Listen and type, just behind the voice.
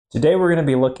Today we're going to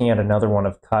be looking at another one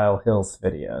of Kyle Hill's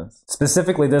videos.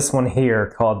 Specifically this one here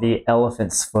called The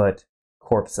Elephant's Foot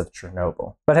Corpse of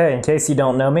Chernobyl. But hey, in case you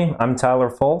don't know me, I'm Tyler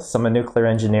Folse. I'm a nuclear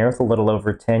engineer with a little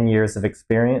over 10 years of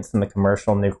experience in the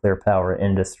commercial nuclear power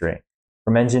industry.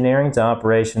 From engineering to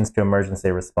operations to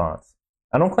emergency response.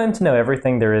 I don't claim to know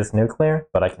everything there is nuclear,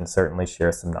 but I can certainly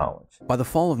share some knowledge. By the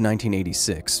fall of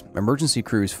 1986, emergency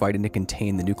crews fighting to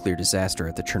contain the nuclear disaster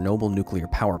at the Chernobyl nuclear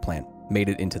power plant made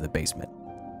it into the basement.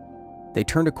 They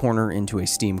turned a corner into a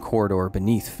steam corridor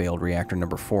beneath failed reactor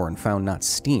number 4 and found not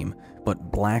steam,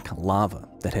 but black lava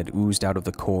that had oozed out of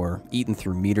the core, eaten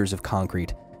through meters of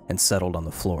concrete, and settled on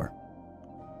the floor.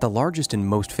 The largest and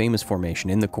most famous formation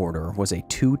in the corridor was a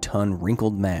 2-ton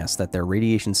wrinkled mass that their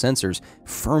radiation sensors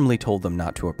firmly told them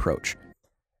not to approach.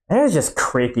 And it's just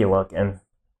creepy looking.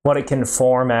 What it can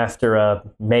form after a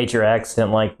major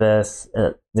accident like this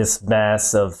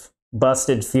mass of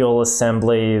busted fuel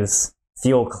assemblies,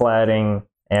 fuel cladding,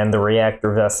 and the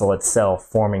reactor vessel itself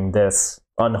forming this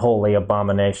unholy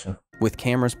abomination. With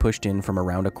cameras pushed in from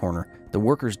around a corner, the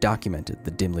workers documented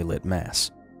the dimly lit mass.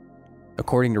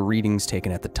 According to readings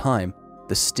taken at the time,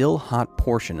 the still hot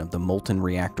portion of the molten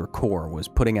reactor core was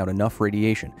putting out enough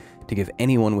radiation to give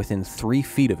anyone within 3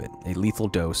 feet of it a lethal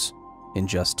dose in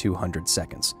just 200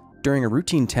 seconds. During a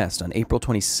routine test on April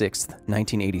 26,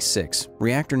 1986,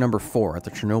 reactor number 4 at the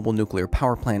Chernobyl nuclear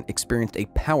power plant experienced a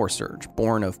power surge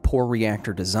born of poor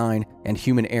reactor design and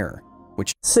human error,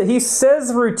 which... So he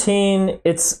says routine,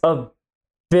 it's a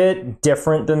bit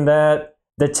different than that.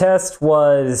 The test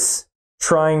was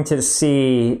trying to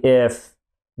see if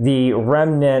the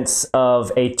remnants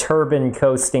of a turbine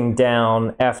coasting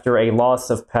down after a loss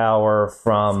of power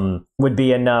would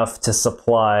be enough to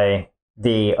supply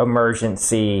the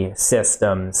emergency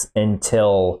systems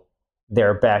until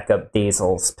their backup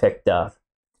diesels picked up.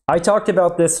 I talked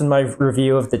about this in my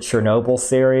review of the Chernobyl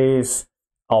series.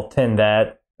 I'll pin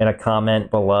that in a comment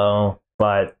below,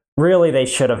 but really they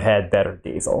should have had better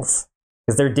diesels,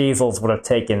 because their diesels would have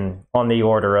taken on the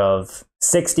order of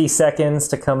 60 seconds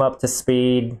to come up to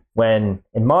speed, when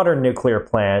in modern nuclear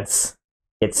plants,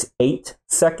 it's 8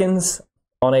 seconds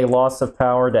on a loss of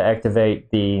power to activate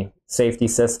the safety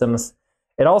systems.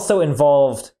 It also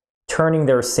involved turning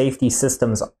their safety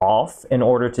systems off in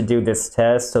order to do this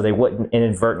test so they wouldn't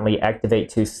inadvertently activate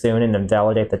too soon and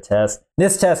invalidate the test.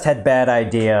 This test had bad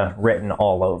idea written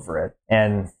all over it,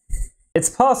 and it's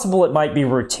possible it might be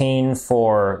routine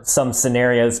for some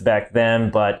scenarios back then,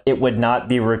 but it would not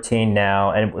be routine now,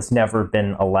 and it was never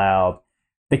been allowed.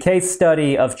 The case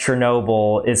study of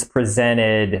Chernobyl is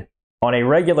presented on a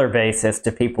regular basis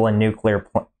to people in nuclear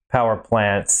power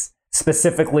plants,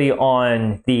 specifically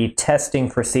on the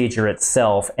testing procedure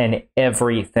itself and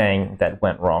everything that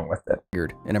went wrong with it.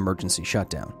 An emergency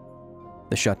shutdown.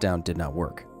 The shutdown did not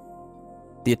work.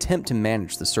 The attempt to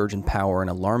manage the surge in power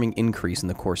and alarming increase in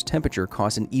the core's temperature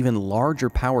caused an even larger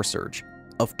power surge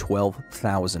of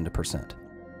 12,000%.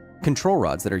 Control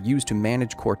rods that are used to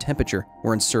manage core temperature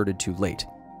were inserted too late.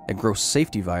 A gross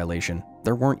safety violation,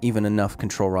 there weren't even enough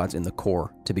control rods in the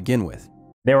core to begin with.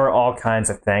 There were all kinds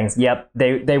of things. Yep,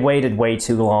 they waited way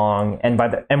too long,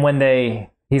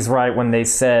 he's right when they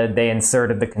said they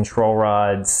inserted the control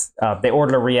rods. They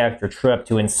ordered a reactor trip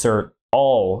to insert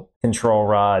all control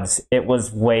rods. It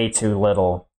was way too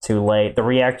little, too late. The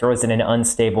reactor was in an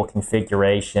unstable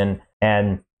configuration,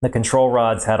 and the control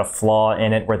rods had a flaw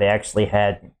in it where they actually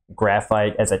had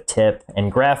graphite as a tip,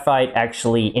 and graphite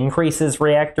actually increases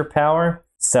reactor power.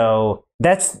 So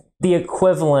that's the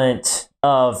equivalent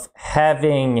of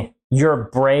having your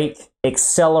brake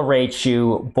accelerate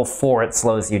you before it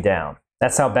slows you down.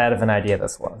 That's how bad of an idea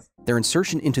this was. Their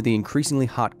insertion into the increasingly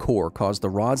hot core caused the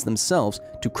rods themselves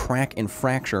to crack and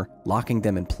fracture, locking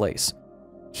them in place.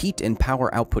 Heat and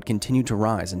power output continued to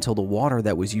rise until the water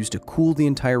that was used to cool the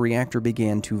entire reactor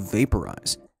began to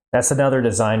vaporize. That's another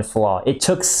design flaw. It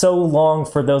took so long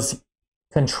for those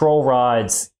control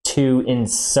rods to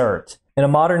insert. In a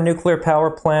modern nuclear power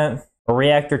plant, a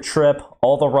reactor trip,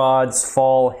 all the rods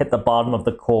fall, hit the bottom of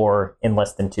the core in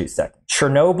less than 2 seconds.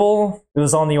 Chernobyl, it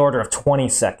was on the order of 20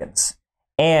 seconds.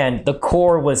 And the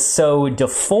core was so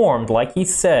deformed, like he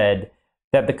said,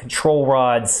 that the control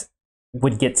rods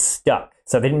would get stuck.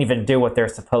 So they didn't even do what they're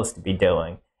supposed to be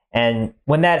doing. And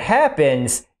when that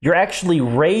happens, you're actually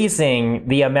raising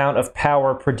the amount of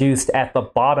power produced at the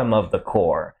bottom of the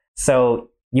core. So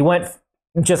you went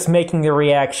just making the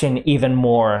reaction even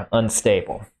more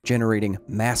unstable, generating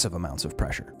massive amounts of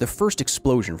pressure. The first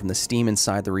explosion from the steam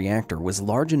inside the reactor was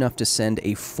large enough to send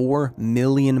a 4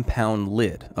 million pound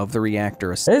lid of the reactor.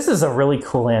 This is a really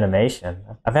cool animation.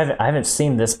 I haven't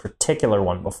seen this particular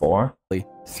one before.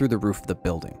 Through the roof of the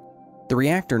building. The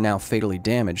reactor now fatally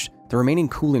damaged, the remaining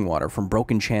cooling water from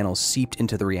broken channels seeped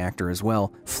into the reactor as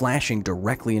well, flashing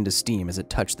directly into steam as it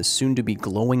touched the soon-to-be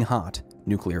glowing hot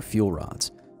nuclear fuel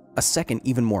rods. A second,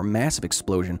 even more massive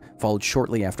explosion followed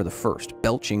shortly after the first,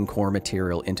 belching core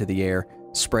material into the air,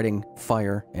 spreading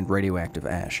fire and radioactive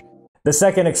ash. The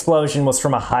second explosion was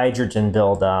from a hydrogen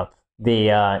buildup,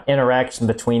 the interaction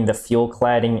between the fuel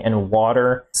cladding and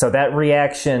water. So that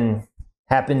reaction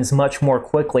happens much more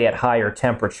quickly at higher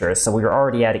temperatures. So we were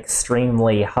already at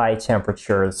extremely high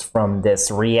temperatures from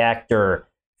this reactor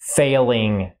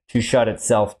failing to shut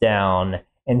itself down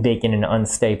and being in an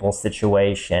unstable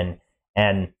situation.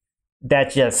 And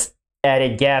that just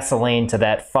added gasoline to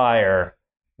that fire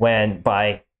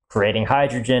by creating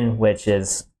hydrogen, which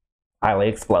is highly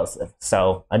explosive.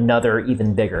 So another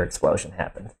even bigger explosion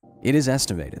happened. It is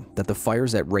estimated that the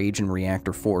fires that rage in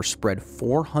Reactor 4 spread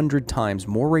 400 times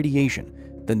more radiation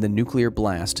than the nuclear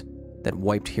blast that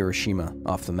wiped Hiroshima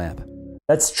off the map.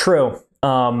 That's true.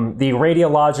 The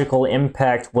radiological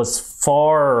impact was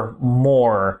far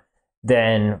more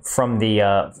than from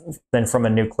a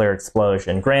nuclear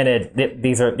explosion. Granted,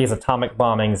 these atomic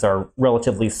bombings are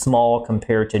relatively small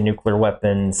compared to nuclear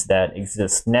weapons that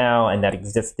exist now and that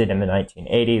existed in the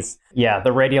 1980s. Yeah,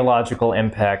 the radiological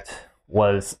impact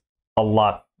was a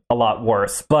lot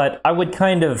worse. But I would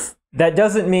that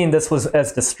doesn't mean this was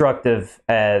as destructive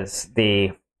as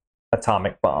the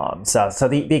atomic bombs. So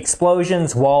the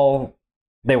explosions, while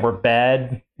they were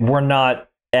bad, were not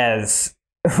as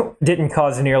didn't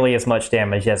cause nearly as much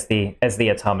damage as the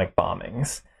atomic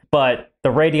bombings. But the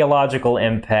radiological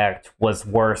impact was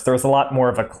worse. There was a lot more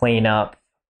of a cleanup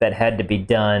that had to be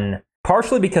done,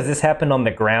 partially because this happened on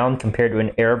the ground compared to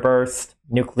an airburst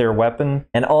nuclear weapon.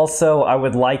 And also, I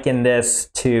would liken this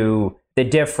to the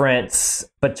difference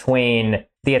between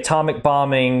the atomic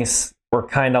bombings were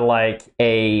kind of like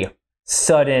a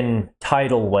sudden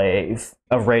tidal wave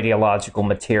of radiological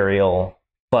material,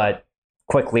 but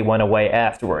quickly went away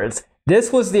afterwards.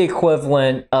 This was the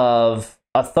equivalent of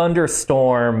a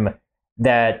thunderstorm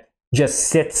that just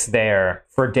sits there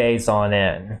for days on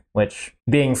end, which,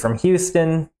 being from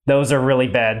Houston, those are really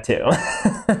bad too.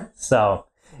 So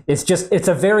it's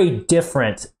a very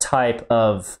different type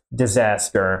of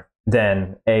disaster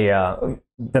than the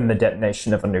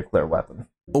detonation of a nuclear weapon.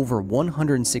 Over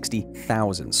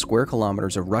 160,000 square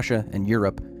kilometers of Russia and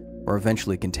Europe were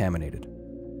eventually contaminated.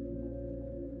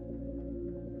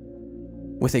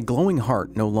 With a glowing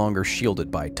heart no longer shielded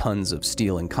by tons of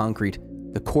steel and concrete,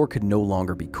 the core could no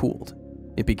longer be cooled.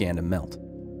 It began to melt.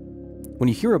 When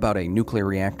you hear about a nuclear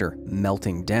reactor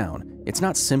melting down, it's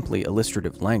not simply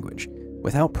illustrative language.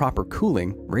 Without proper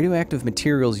cooling, radioactive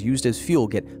materials used as fuel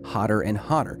get hotter and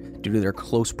hotter due to their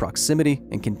close proximity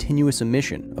and continuous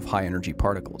emission of high-energy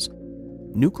particles.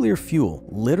 Nuclear fuel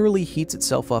literally heats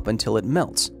itself up until it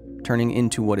melts, turning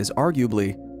into what is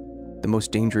arguably the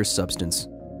most dangerous substance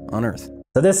on Earth.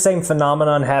 So this same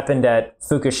phenomenon happened at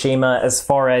Fukushima as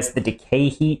far as the decay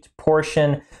heat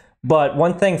portion. But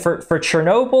one thing for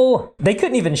Chernobyl, they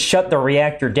couldn't even shut the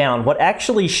reactor down. What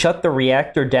actually shut the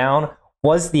reactor down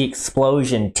was the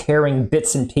explosion, tearing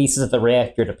bits and pieces of the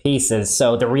reactor to pieces.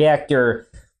 So the reactor,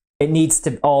 it needs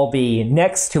to all be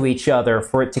next to each other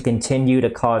for it to continue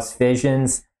to cause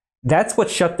fissions. That's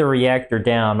what shut the reactor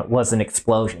down, was an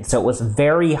explosion. So it was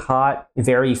very hot,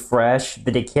 very fresh.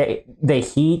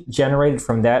 The heat generated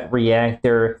from that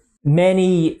reactor,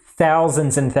 many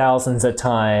thousands and thousands of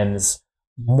times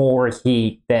more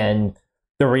heat than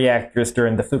the reactors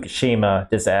during the Fukushima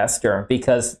disaster,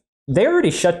 because they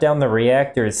already shut down the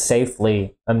reactors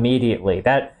safely immediately.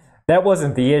 That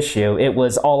wasn't the issue. It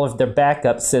was all of the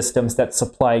backup systems that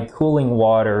supplied cooling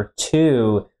water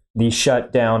to the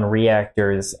shut down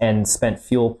reactors and spent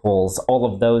fuel pools. All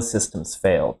of those systems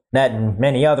failed. That and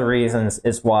many other reasons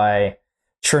is why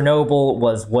Chernobyl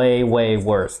was way, way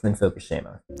worse than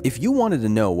Fukushima. If you wanted to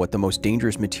know what the most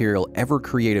dangerous material ever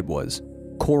created was,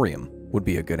 corium would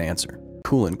be a good answer.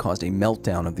 Coolant caused a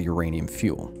meltdown of the uranium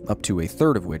fuel, up to a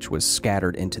third of which was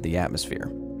scattered into the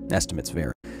atmosphere. Estimates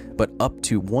vary, but up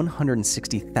to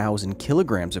 160,000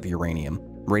 kilograms of uranium,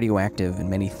 radioactive in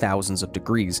many thousands of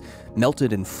degrees,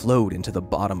 melted and flowed into the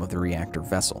bottom of the reactor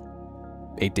vessel.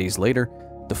 8 days later,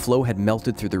 the flow had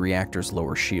melted through the reactor's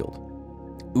lower shield.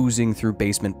 Oozing through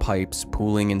basement pipes,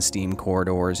 pooling in steam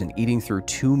corridors, and eating through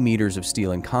 2 meters of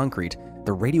steel and concrete,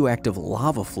 the radioactive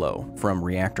lava flow from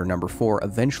reactor number 4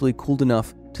 eventually cooled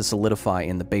enough to solidify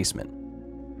in the basement.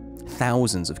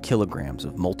 Thousands of kilograms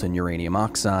of molten uranium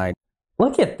oxide.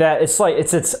 Look at that. It's like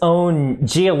it's its own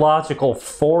geological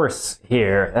force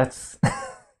here. I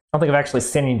don't think I've actually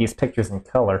seen any of these pictures in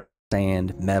color.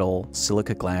 sand, metal,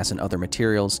 silica glass, and other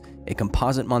materials, a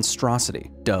composite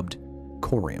monstrosity dubbed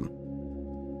corium.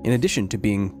 In addition to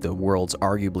being the world's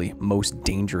arguably most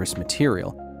dangerous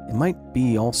material, it might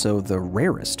be also the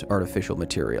rarest artificial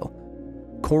material.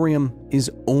 Corium is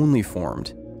only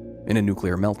formed in a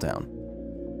nuclear meltdown.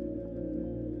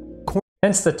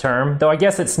 Hence the term, though I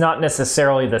guess it's not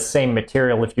necessarily the same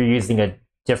material if you're using a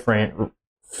different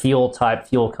fuel type,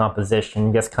 fuel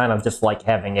composition. It's kind of just like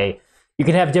having you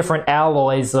can have different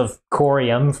alloys of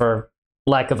corium, for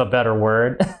lack of a better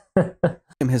word.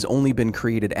 Corium has only been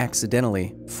created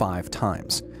accidentally 5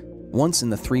 times. Once in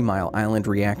the 3 Mile Island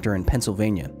reactor in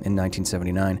Pennsylvania in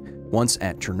 1979, once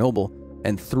at Chernobyl,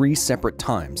 and 3 separate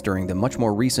times during the much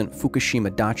more recent Fukushima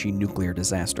Daiichi nuclear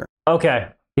disaster. Okay,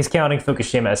 he's counting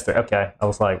Fukushima as 3. Okay, I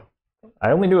was like,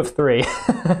 I only knew of 3.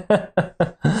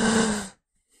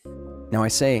 Now I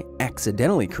say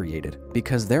accidentally created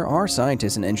because there are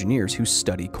scientists and engineers who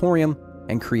study corium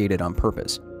and create it on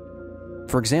purpose.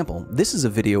 For example, this is a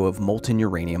video of molten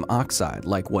uranium oxide,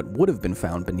 like what would have been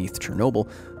found beneath Chernobyl,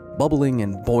 bubbling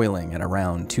and boiling at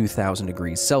around 2,000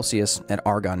 degrees Celsius at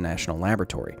Argonne National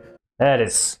Laboratory. That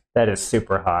is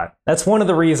super hot. That's one of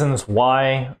the reasons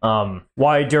why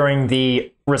during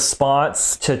the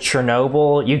response to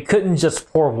Chernobyl, you couldn't just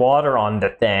pour water on the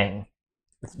thing.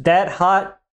 That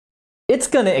hot, it's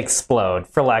gonna explode,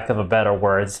 for lack of a better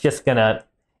word.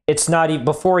 It's not even,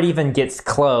 before it even gets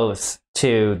close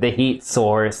to the heat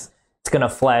source, it's gonna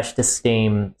flash to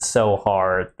steam so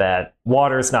hard that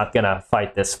water's not gonna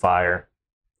fight this fire.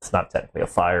 It's not technically a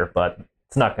fire, but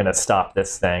it's not gonna stop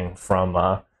this thing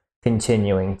from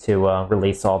continuing to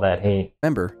release all that heat.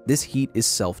 Remember, this heat is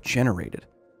self-generated.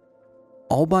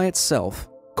 All by itself,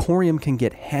 corium can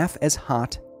get half as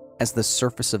hot as the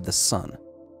surface of the sun.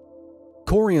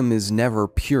 Corium is never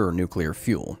pure nuclear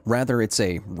fuel. Rather, it's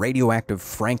a radioactive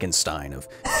Frankenstein of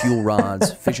fuel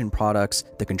rods, fission products,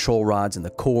 the control rods in the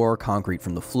core, concrete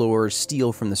from the floor,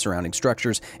 steel from the surrounding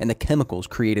structures, and the chemicals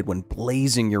created when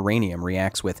blazing uranium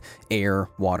reacts with air,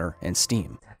 water, and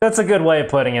steam. That's a good way of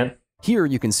putting it. Here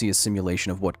you can see a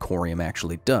simulation of what corium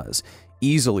actually does,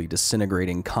 easily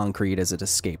disintegrating concrete as it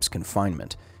escapes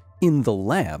confinement. In the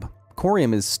lab,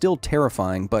 corium is still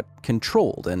terrifying but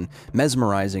controlled and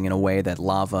mesmerizing in a way that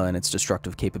lava and its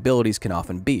destructive capabilities can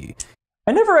often be.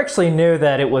 I never actually knew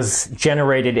that it was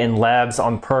generated in labs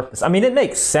on purpose. I mean, it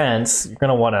makes sense. You're going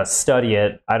to want to study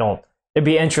it. It'd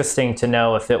be interesting to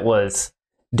know if it was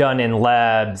done in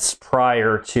labs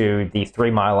prior to the 3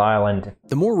 Mile Island.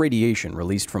 The more radiation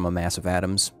released from a mass of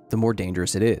atoms, the more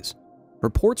dangerous it is.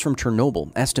 Reports from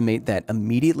Chernobyl estimate that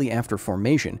immediately after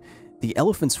formation, the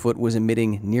elephant's foot was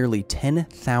emitting nearly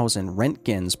 10,000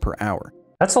 Roentgens per hour.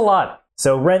 That's a lot.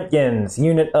 So Roentgens,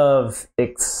 unit of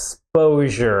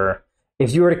exposure.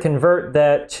 If you were to convert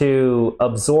that to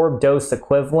absorbed dose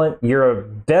equivalent, your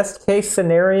best case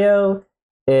scenario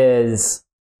is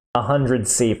 100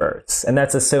 sieverts. And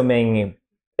that's assuming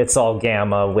it's all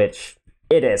gamma, which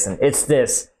it isn't. It's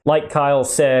this, like Kyle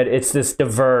said, it's this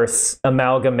diverse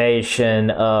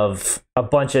amalgamation of a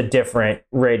bunch of different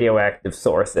radioactive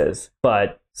sources.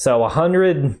 But so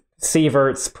 100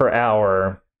 sieverts per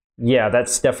hour, yeah,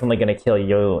 that's definitely going to kill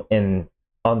you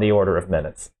on the order of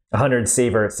minutes. 100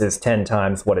 sieverts is 10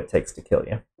 times what it takes to kill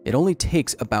you. It only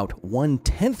takes about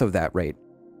 1/10 of that rate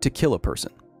to kill a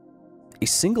person. A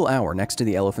single hour next to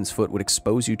the elephant's foot would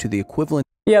expose you to the equivalent.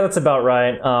 Yeah, that's about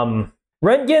right.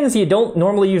 Roentgens, you don't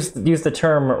normally use the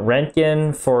term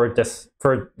Roentgen for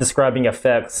describing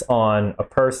effects on a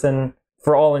person.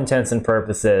 For all intents and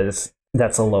purposes,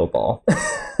 that's a low ball.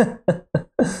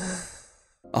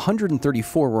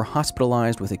 134 were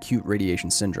hospitalized with acute radiation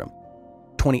syndrome.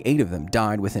 28 of them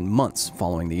died within months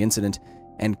following the incident,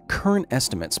 and current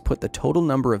estimates put the total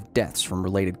number of deaths from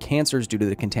related cancers due to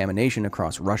the contamination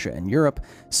across Russia and Europe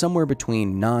somewhere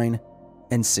between 9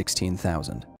 and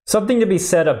 16,000. Something to be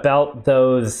said about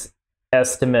those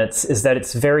estimates is that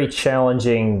it's very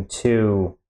challenging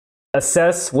to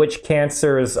assess which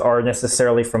cancers are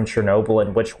necessarily from Chernobyl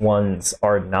and which ones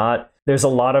are not. There's a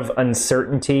lot of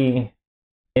uncertainty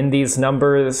in these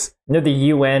numbers. You know, the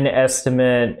UN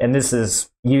estimate, and this is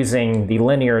using the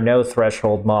linear no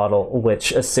threshold model,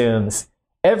 which assumes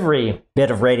every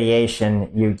bit of radiation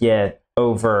you get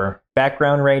over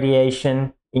background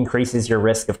radiation increases your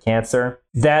risk of cancer.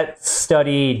 That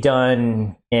study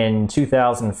done in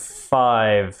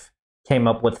 2005 came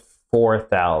up with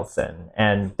 4,000,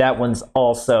 and that one's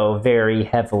also very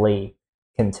heavily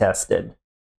contested.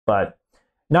 But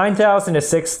 9,000 to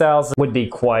 6,000 would be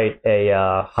quite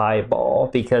a high ball,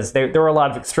 because there are a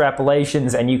lot of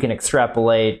extrapolations, and you can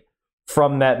extrapolate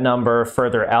from that number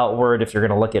further outward, if you're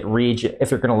going to look at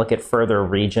if you're going to look at further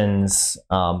regions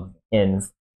in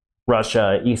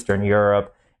Russia, Eastern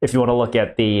Europe, if you want to look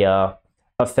at the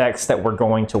effects that were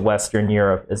going to Western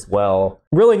Europe as well.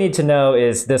 Really need to know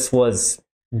is this was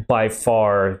by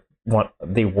far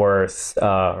the worst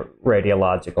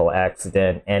radiological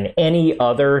accident, and any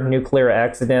other nuclear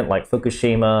accident like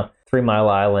Fukushima, 3 Mile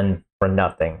Island were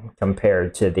nothing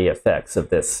compared to the effects of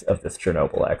this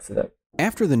Chernobyl accident.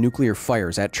 After the nuclear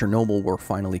fires at Chernobyl were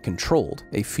finally controlled,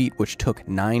 a feat which took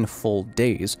 9 full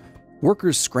days,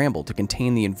 workers scrambled to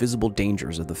contain the invisible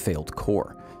dangers of the failed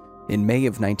core. In May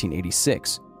of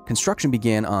 1986, construction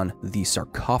began on the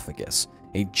sarcophagus,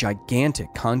 a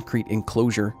gigantic concrete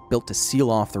enclosure built to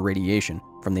seal off the radiation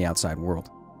from the outside world.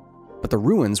 But the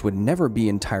ruins would never be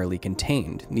entirely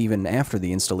contained, even after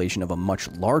the installation of a much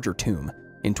larger tomb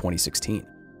in 2016.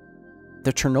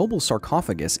 The Chernobyl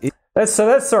sarcophagus... So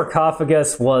that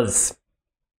sarcophagus was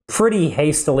pretty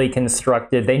hastily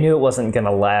constructed. They knew it wasn't going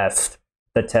to last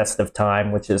the test of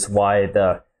time, which is why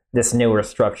this newer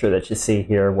structure that you see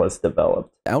here was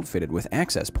developed. Outfitted with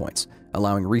access points,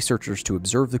 allowing researchers to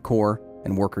observe the core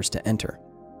and workers to enter.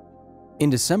 In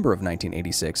December of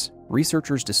 1986,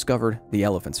 researchers discovered the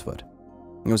elephant's foot.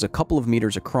 It was a couple of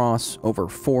meters across, over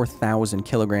 4,000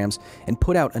 kilograms, and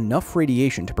put out enough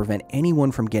radiation to prevent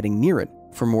anyone from getting near it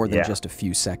for more than just a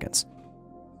few seconds.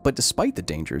 But despite the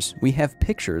dangers, we have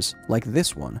pictures like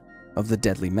this one of the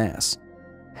deadly mass.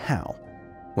 How?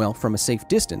 Well, from a safe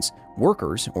distance,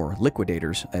 workers, or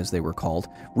liquidators as they were called,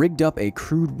 rigged up a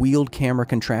crude wheeled camera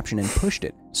contraption and pushed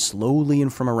it slowly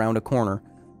and from around a corner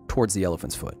towards the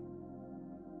elephant's foot.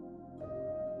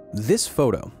 This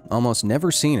photo, almost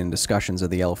never seen in discussions of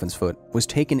the elephant's foot, was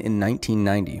taken in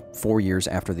 1990, 4 years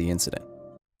after the incident.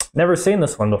 Never seen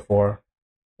this one before.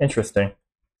 Interesting.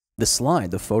 The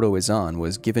slide the photo is on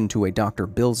was given to a Dr.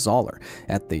 Bill Zoller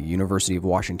at the University of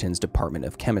Washington's Department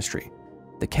of Chemistry.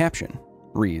 The caption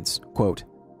reads, quote,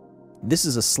 "This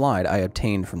is a slide I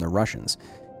obtained from the Russians.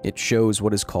 It shows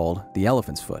what is called the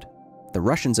elephant's foot. The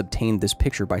Russians obtained this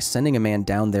picture by sending a man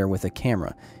down there with a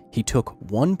camera. He took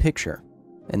one picture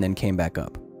and then came back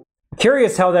up."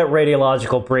 Curious how that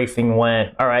radiological briefing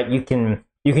went. All right, you can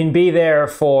be there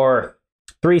for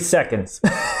 3 seconds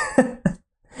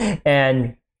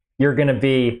and you're going to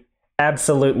be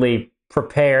absolutely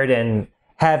prepared and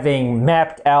having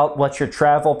mapped out what your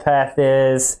travel path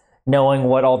is, knowing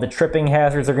what all the tripping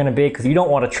hazards are going to be, because you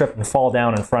don't want to trip and fall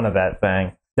down in front of that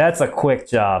thing. That's a quick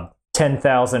job.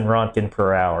 10,000 Roentgen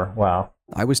per hour. Wow.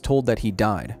 I was told that he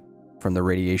died from the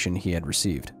radiation he had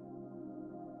received.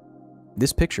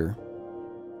 This picture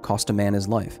cost a man his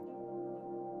life.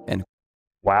 And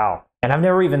wow. And I've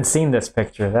never even seen this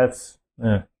picture. That's...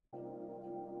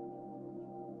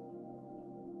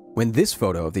 When this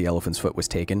photo of the elephant's foot was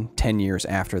taken, 10 years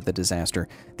after the disaster,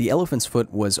 the elephant's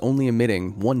foot was only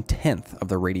emitting 1/10 of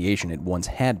the radiation it once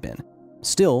had been.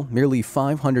 Still, merely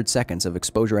 500 seconds of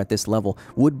exposure at this level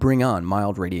would bring on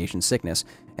mild radiation sickness,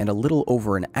 and a little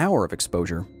over an hour of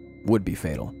exposure would be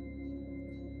fatal.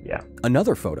 Yeah.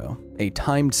 Another photo, a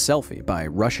timed selfie by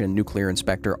Russian nuclear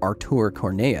inspector Artur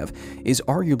Korneyev, is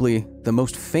arguably the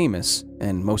most famous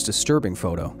and most disturbing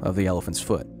photo of the elephant's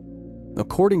foot.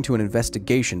 According to an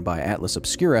investigation by Atlas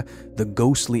Obscura, the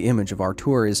ghostly image of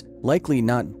Artur is likely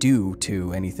not due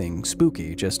to anything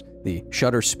spooky, just the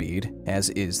shutter speed, as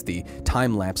is the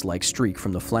time-lapse-like streak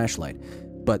from the flashlight.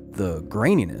 But the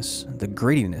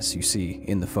grittiness you see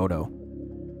in the photo,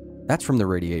 that's from the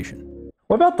radiation.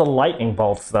 What about the lightning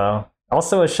bolts, though?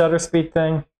 Also a shutter speed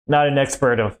thing? Not an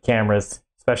expert of cameras,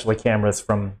 especially cameras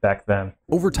from back then.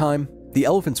 Over time, the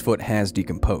elephant's foot has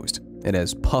decomposed. It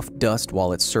has puffed dust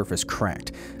while its surface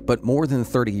cracked, but more than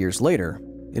 30 years later,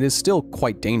 it is still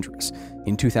quite dangerous.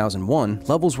 In 2001,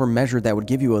 levels were measured that would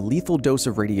give you a lethal dose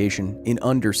of radiation in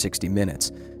under 60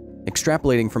 minutes.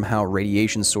 Extrapolating from how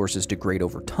radiation sources degrade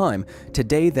over time,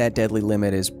 today that deadly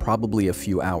limit is probably a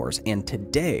few hours, and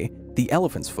today, the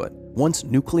elephant's foot, once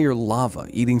nuclear lava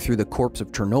eating through the corpse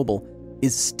of Chernobyl,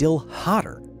 is still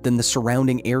hotter than the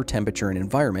surrounding air temperature and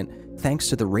environment thanks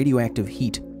to the radioactive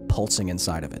heat pulsing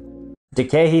inside of it.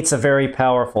 Decay heat's a very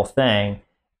powerful thing.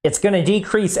 It's going to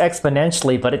decrease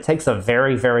exponentially, but it takes a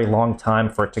very, very long time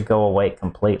for it to go away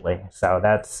completely. So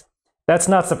that's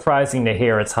not surprising to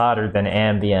hear. It's hotter than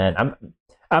ambient.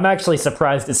 I'm actually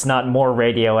surprised it's not more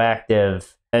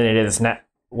radioactive than it is now.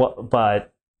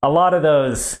 But a lot of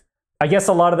those, I guess,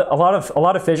 a lot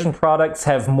of fission products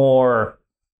have more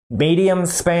medium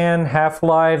span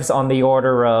half-lives on the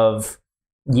order of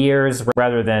years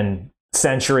rather than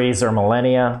centuries or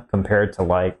millennia compared to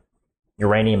like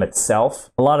uranium itself.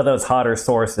 A lot of those hotter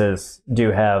sources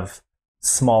do have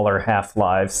smaller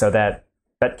half-lives, so that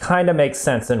kind of makes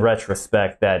sense in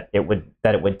retrospect that it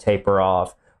would taper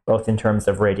off, both in terms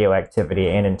of radioactivity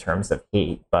and in terms of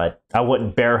heat. But I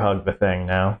wouldn't bear hug the thing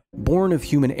now. Born of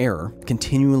human error,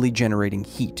 continually generating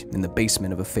heat in the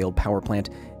basement of a failed power plant,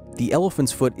 the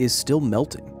elephant's foot is still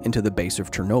melting into the base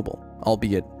of Chernobyl,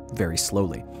 albeit very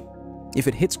slowly. If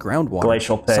it hits groundwater,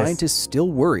 Glacial pace. Scientists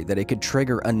still worry that it could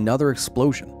trigger another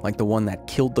explosion like the one that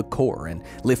killed the core and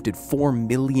lifted 4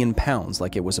 million pounds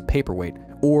like it was a paperweight,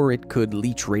 or it could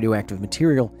leach radioactive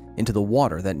material into the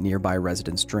water that nearby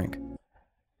residents drink.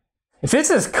 If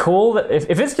it's as cool,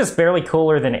 if it's just barely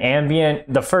cooler than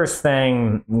ambient, the first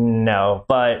thing, no.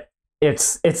 But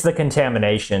it's the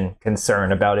contamination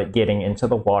concern about it getting into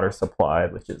the water supply,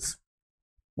 which is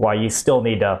why you still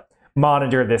need to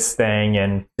monitor this thing,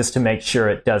 and just to make sure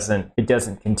it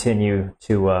doesn't continue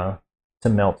to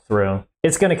melt through.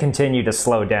 It's going to continue to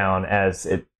slow down as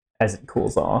it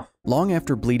cools off. Long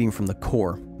after bleeding from the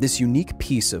core, this unique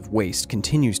piece of waste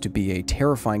continues to be a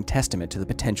terrifying testament to the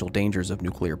potential dangers of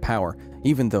nuclear power,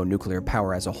 even though nuclear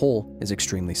power as a whole is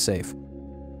extremely safe.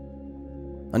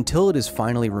 Until it is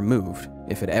finally removed,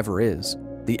 if it ever is,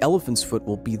 the elephant's foot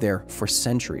will be there for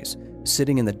centuries,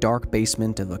 sitting in the dark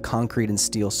basement of a concrete and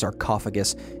steel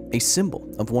sarcophagus, a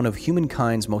symbol of one of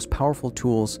humankind's most powerful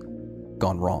tools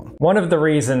gone wrong. One of the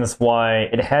reasons why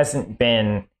it hasn't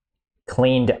been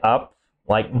cleaned up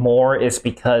like more is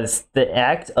because the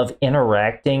act of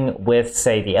interacting with,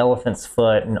 say, the elephant's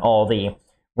foot and all the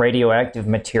radioactive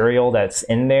material that's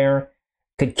in there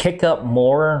could kick up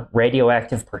more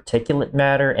radioactive particulate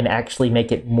matter and actually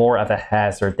make it more of a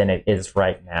hazard than it is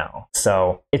right now.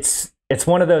 So it's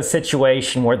one of those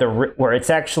situations where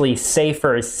it's actually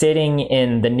safer sitting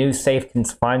in the new safe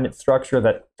confinement structure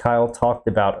that Kyle talked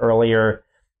about earlier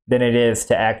than it is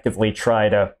to actively try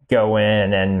to go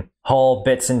in and haul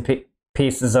bits and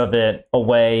pieces of it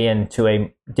away into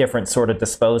a different sort of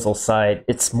disposal site.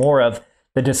 It's more of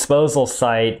the disposal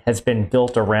site has been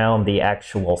built around the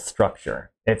actual structure.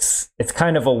 It's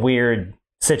kind of a weird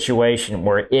situation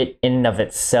where it in and of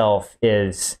itself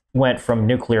went from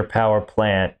nuclear power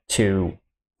plant to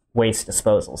waste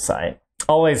disposal site.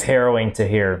 Always harrowing to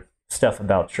hear stuff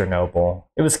about Chernobyl.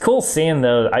 It was cool seeing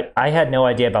though. I had no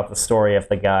idea about the story of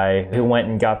the guy who went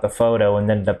and got the photo and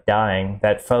ended up dying.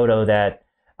 That photo that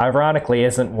ironically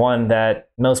isn't one that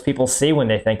most people see when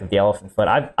they think of the elephant foot.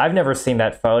 I've never seen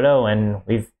that photo, and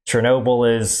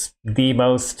Chernobyl is the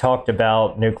most talked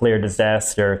about nuclear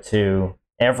disaster to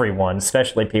everyone,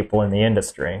 especially people in the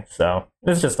industry. So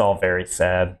it's just all very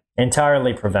sad.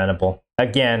 Entirely preventable.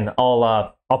 Again,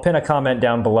 I'll pin a comment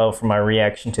down below for my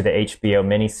reaction to the HBO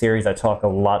miniseries. I talk a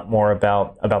lot more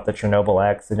about the Chernobyl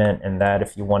accident and that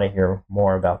if you want to hear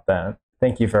more about that.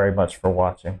 Thank you very much for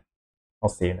watching. I'll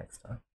see you next time.